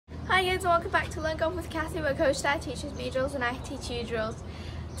Hi guys, and welcome back to Learn Golf with Kathy, where Coach Dad teaches me drills and I teach you drills.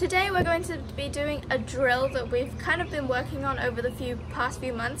 Today we're going to be doing a drill that we've kind of been working on over the past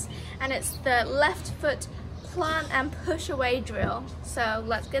few months, and it's the left foot plant and push away drill. So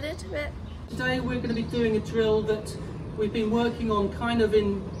let's get into it. Today we're going to be doing a drill that we've been working on kind of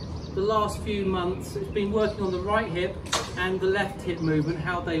in the last few months. It's been working on the right hip and the left hip movement,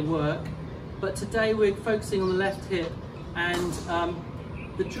 how they work. But today we're focusing on the left hip, and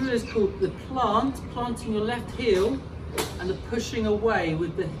the drill is called the planting your left heel and the pushing away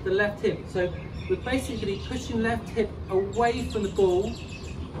with the left hip. So we're basically pushing left hip away from the ball,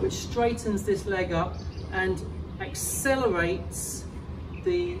 which straightens this leg up and accelerates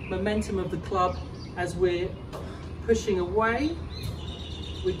the momentum of the club as we're pushing away.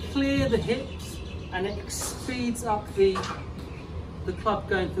 We clear the hips and it speeds up the club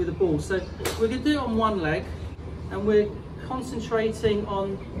going through the ball. So we're going to do it on one leg, and we're concentrating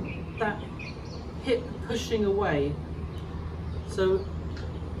on that hip pushing away. So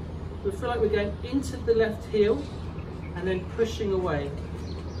we feel like we're going into the left heel and then pushing away.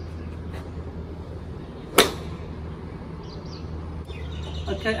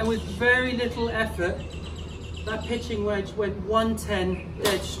 Okay, and with very little effort, that pitching wedge went 110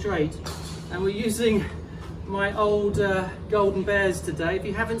 dead straight. And we're using my old Golden Bears today. If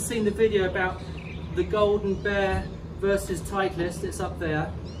you haven't seen the video about the Golden Bear versus Titleist, it's up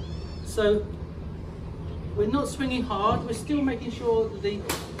there. So we're not swinging hard, we're still making sure that the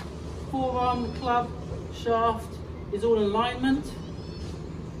forearm, the club, shaft is all in alignment.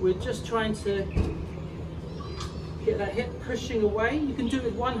 We're just trying to get that hip pushing away. You can do it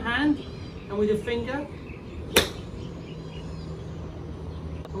with one hand and with your finger.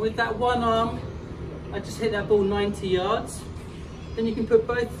 And with that one arm, I just hit that ball 90 yards. Then you can put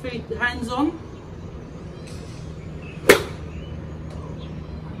both hands on.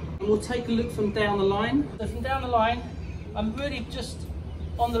 And we'll take a look from down the line. So from down the line, I'm really just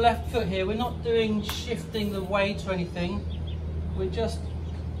on the left foot here. We're not doing shifting the weight or anything. We're just,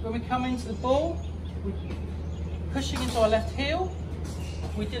 when we come into the ball, we're pushing into our left heel.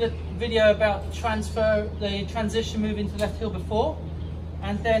 We did a video about the transition move into the left heel before.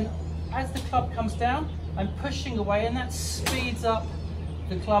 And then as the club comes down, I'm pushing away, and that speeds up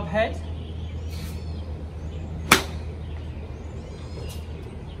the club head.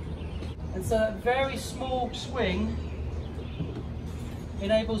 And so that very small swing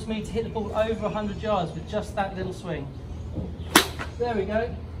enables me to hit the ball over 100 yards with just that little swing. There we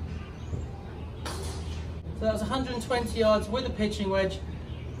go. So that's 120 yards with a pitching wedge.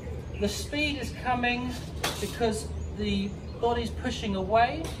 The speed is coming because the body's pushing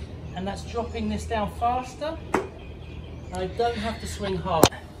away, and that's dropping this down faster. I don't have to swing hard.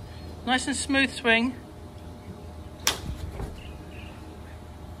 Nice and smooth swing.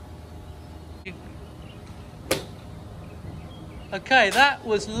 Okay, that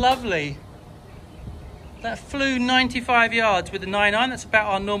was lovely. That flew 95 yards with the 9-iron. That's about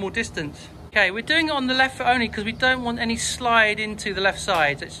our normal distance. Okay, we're doing it on the left foot only because we don't want any slide into the left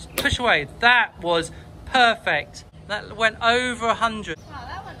side. Let's just push away. That was perfect. That went over 100. Wow,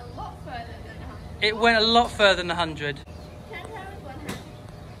 that went a lot further than 100. It went a lot further than 100. Can I try with one hand?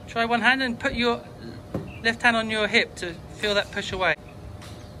 Try one hand and put your left hand on your hip to feel that push away.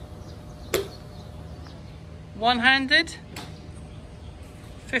 One-handed.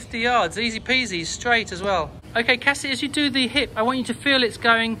 50 yards, easy peasy, straight as well. Okay, Cassie, as you do the hip, I want you to feel it's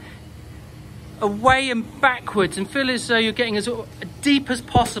going away and backwards, and feel as though you're getting as deep as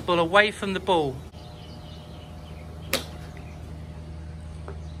possible away from the ball.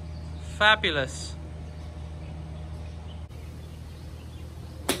 Fabulous.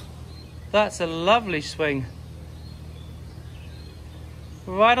 That's a lovely swing.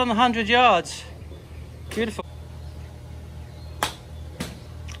 Right on the 100 yards. Beautiful.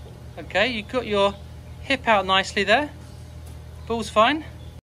 Okay, you've got your hip out nicely there. Ball's fine.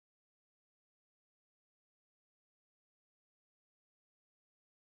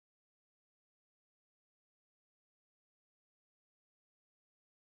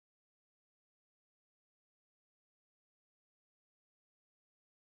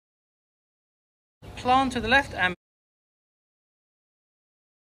 Plant to the left and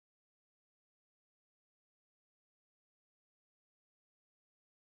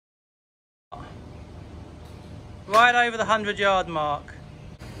right over the 100-yard mark.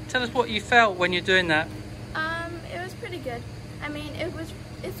 Tell us what you felt when you're doing that. It was pretty good. I mean,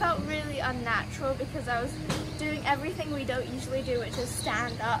 it felt really unnatural because I was doing everything we don't usually do, which is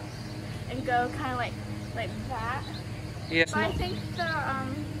stand up and go kind of like that. Yes. But I think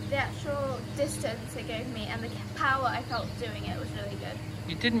the actual distance it gave me and the power I felt doing it was really good.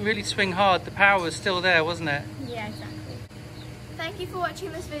 You didn't really swing hard, the power was still there, wasn't it? Yeah, exactly. Thank you for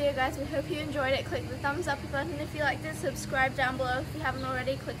watching this video, guys. We hope you enjoyed it. Click the thumbs up button if you liked it, subscribe down below if you haven't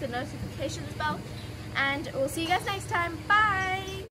already, click the notifications bell, and we'll see you guys next time. Bye!